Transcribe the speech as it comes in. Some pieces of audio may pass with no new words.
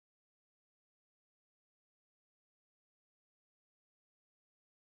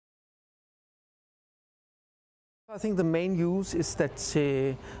I think the main use is that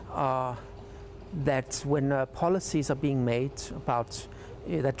that when policies are being made about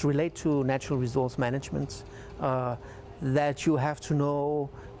that relate to natural resource management, that you have to know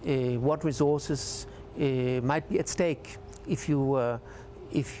what resources might be at stake if you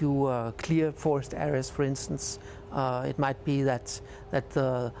clear forest areas, for instance. It might be that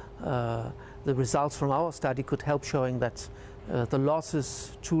the results from our study could help showing that the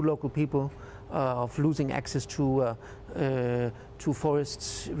losses to local people of losing access to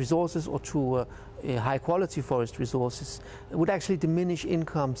forest resources or to high quality forest resources would actually diminish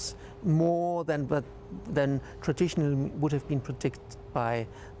incomes more than traditionally would have been predicted by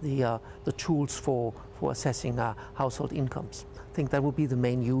the tools for assessing household incomes. I think that would be the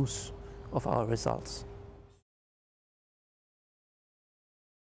main use of our results.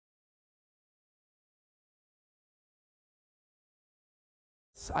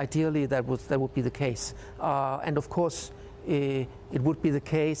 Ideally, that would be the case, and of course, it would be the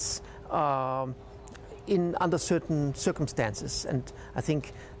case under certain circumstances. And I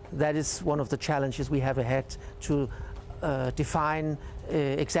think that is one of the challenges we have ahead, to define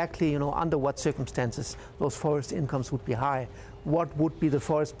exactly, under what circumstances those forest incomes would be high. What would be the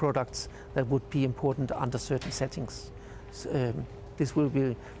forest products that would be important under certain settings? This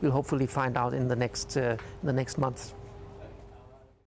we'll hopefully find out in the next months.